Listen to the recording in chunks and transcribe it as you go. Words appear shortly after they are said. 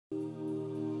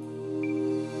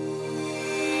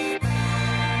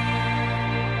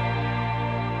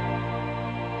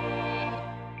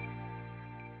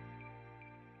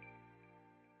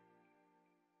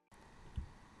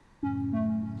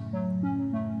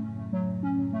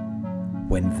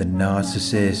when the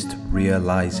narcissist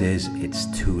realizes it's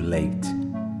too late.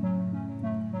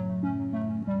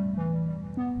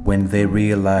 When they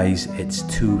realize it's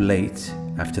too late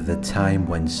after the time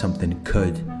when something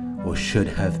could or should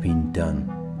have been done.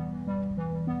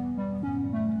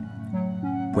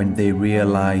 When they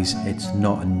realize it's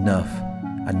not enough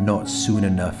and not soon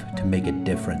enough to make a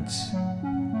difference.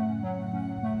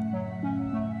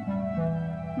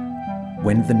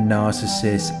 When the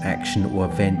narcissist's action or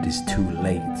event is too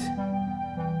late,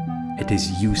 it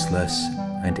is useless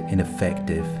and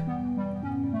ineffective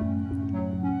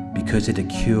because it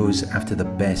occurs after the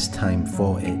best time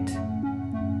for it.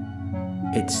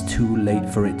 It's too late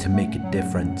for it to make a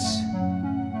difference.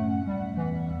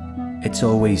 It's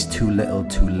always too little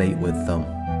too late with them.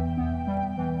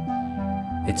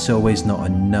 It's always not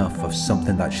enough of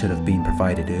something that should have been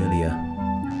provided earlier.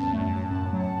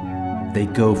 They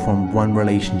go from one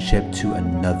relationship to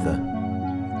another.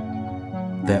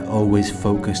 They're always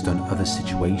focused on other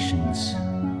situations,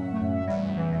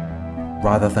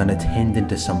 rather than attending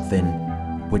to something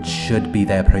which should be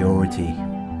their priority.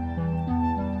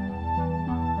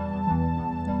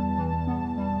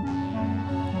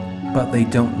 But they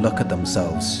don't look at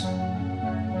themselves.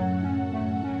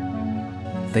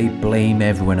 They blame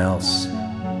everyone else,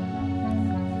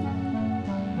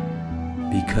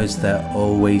 because they're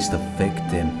always the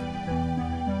victim.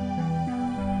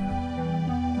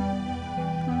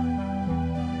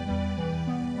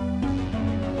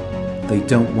 They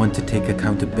don't want to take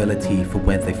accountability for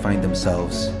where they find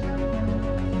themselves,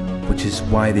 which is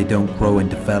why they don't grow and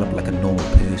develop like a normal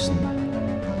person.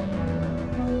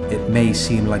 It may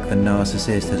seem like the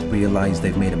narcissist has realized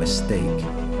they've made a mistake.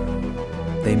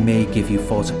 They may give you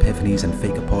false epiphanies and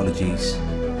fake apologies.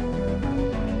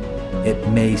 It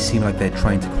may seem like they're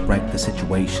trying to correct the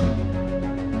situation,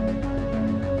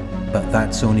 but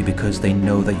that's only because they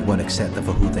know that you won't accept them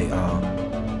for who they are.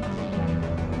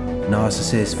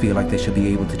 Narcissists feel like they should be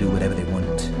able to do whatever they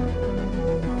want.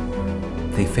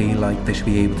 They feel like they should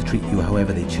be able to treat you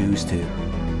however they choose to.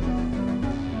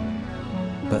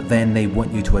 But then they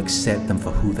want you to accept them for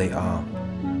who they are.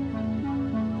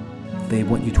 They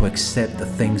want you to accept the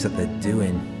things that they're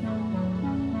doing,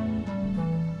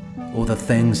 or the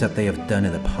things that they have done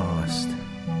in the past.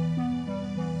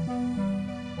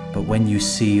 But when you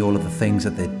see all of the things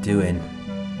that they're doing,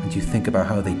 and you think about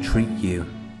how they treat you,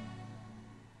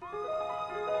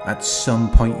 at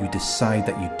some point you decide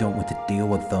that you don't want to deal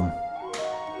with them.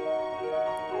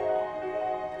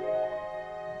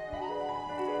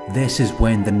 This is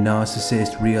when the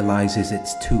narcissist realizes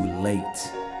it's too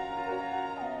late.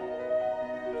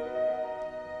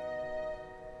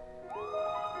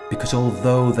 Because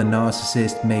although the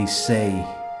narcissist may say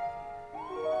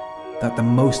that the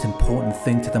most important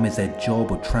thing to them is their job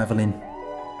or traveling,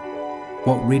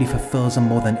 what really fulfills them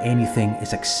more than anything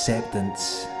is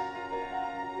acceptance.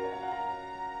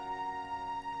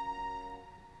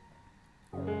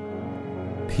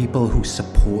 People who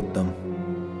support them.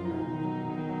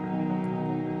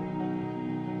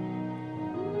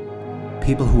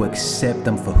 People who accept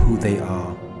them for who they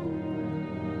are.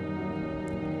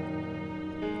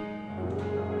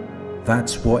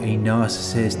 That's what a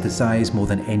narcissist desires more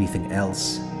than anything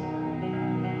else.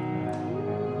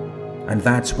 And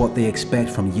that's what they expect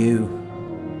from you.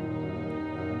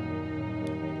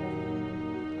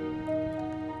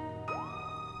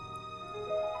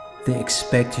 They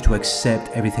expect you to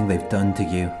accept everything they've done to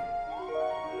you.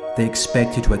 They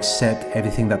expect you to accept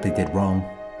everything that they did wrong,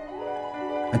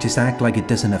 and just act like it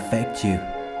doesn't affect you.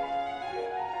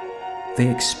 They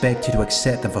expect you to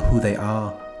accept them for who they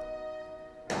are,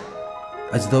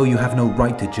 as though you have no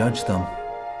right to judge them.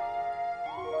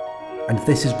 And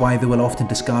this is why they will often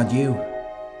discard you,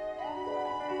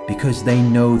 because they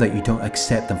know that you don't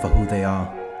accept them for who they are.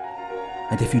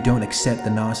 And if you don't accept the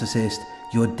narcissist,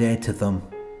 you're dead to them.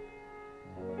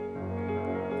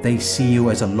 They see you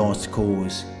as a lost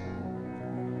cause.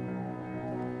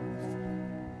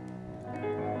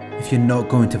 If you're not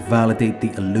going to validate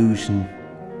the illusion,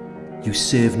 you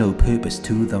serve no purpose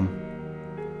to them.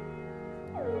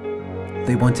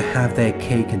 They want to have their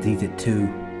cake and eat it too.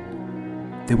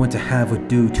 They want to have or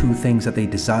do two things that they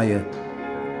desire,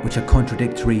 which are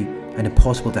contradictory and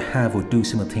impossible to have or do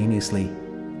simultaneously.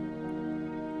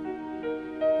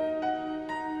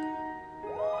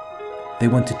 They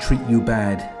want to treat you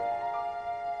bad,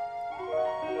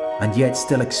 and yet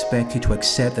still expect you to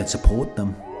accept and support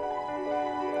them.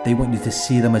 They want you to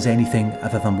see them as anything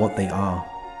other than what they are.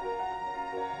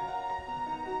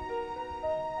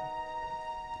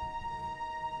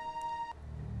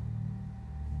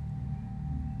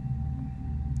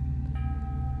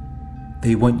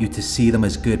 They want you to see them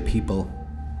as good people,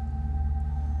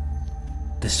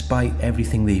 despite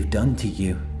everything they've done to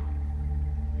you.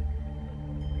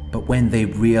 But when they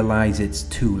realize it's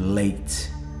too late,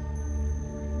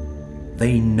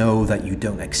 they know that you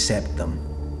don't accept them.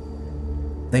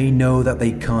 They know that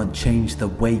they can't change the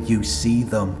way you see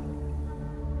them.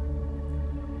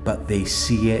 But they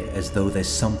see it as though there's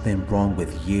something wrong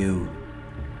with you.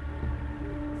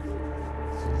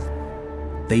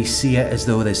 They see it as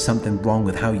though there's something wrong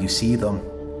with how you see them.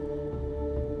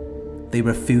 They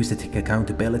refuse to take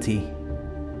accountability.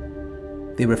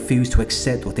 They refuse to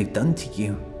accept what they've done to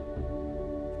you.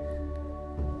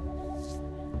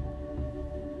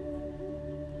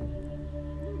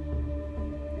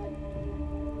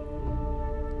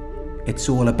 It's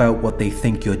all about what they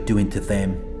think you're doing to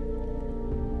them.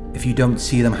 If you don't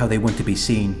see them how they want to be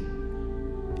seen,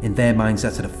 in their minds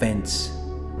that's an offense.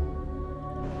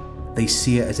 They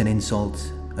see it as an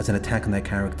insult, as an attack on their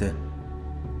character,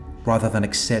 rather than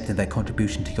accepting their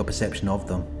contribution to your perception of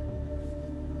them.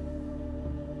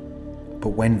 But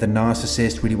when the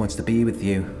narcissist really wants to be with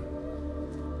you,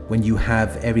 when you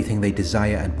have everything they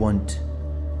desire and want,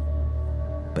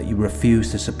 but you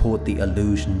refuse to support the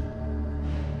illusion,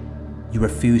 you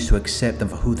refuse to accept them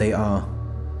for who they are,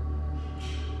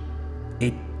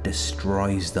 it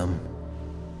destroys them.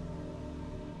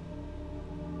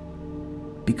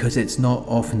 Because it's not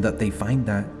often that they find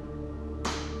that.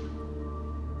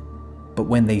 But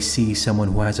when they see someone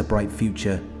who has a bright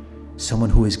future, someone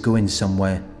who is going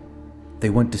somewhere, they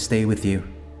want to stay with you.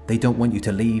 They don't want you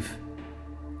to leave.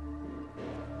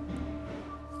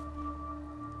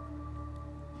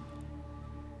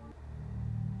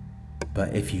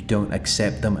 But if you don't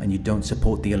accept them and you don't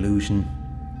support the illusion,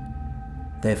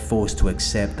 they're forced to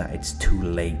accept that it's too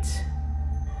late.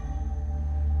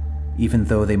 Even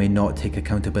though they may not take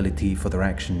accountability for their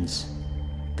actions,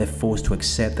 they're forced to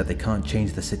accept that they can't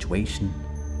change the situation.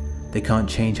 They can't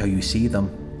change how you see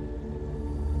them.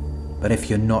 But if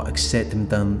you're not accepting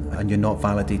them and you're not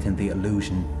validating the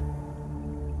illusion,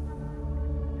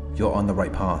 you're on the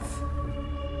right path.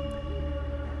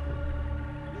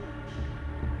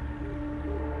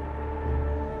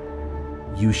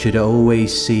 You should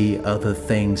always see other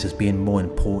things as being more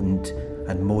important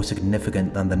and more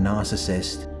significant than the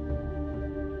narcissist.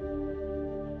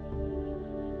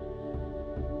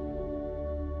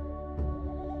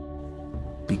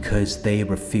 Because they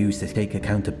refuse to take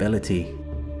accountability.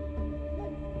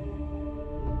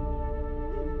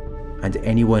 And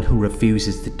anyone who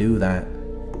refuses to do that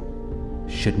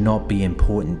should not be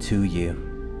important to you.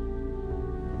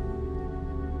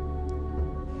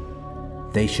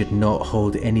 They should not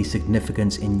hold any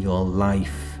significance in your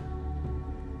life.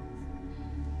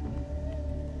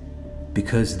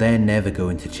 Because they're never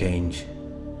going to change.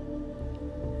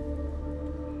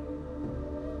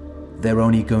 They're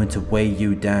only going to weigh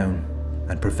you down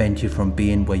and prevent you from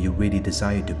being where you really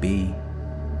desire to be.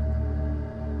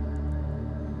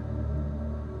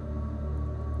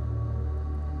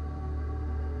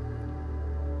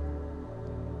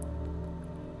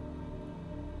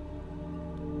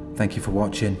 Thank you for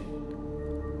watching.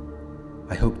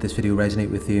 I hope this video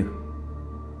resonated with you.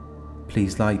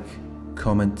 Please like,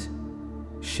 comment,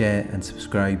 share and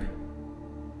subscribe.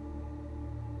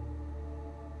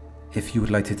 If you would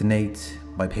like to donate,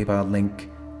 my PayPal link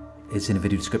is in the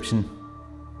video description.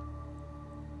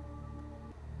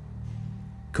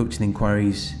 Coaching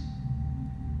inquiries,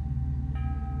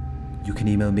 you can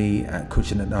email me at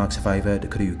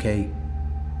coaching@narcsurvivor.co.uk.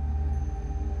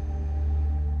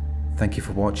 Thank you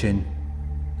for watching,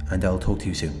 and I'll talk to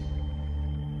you soon.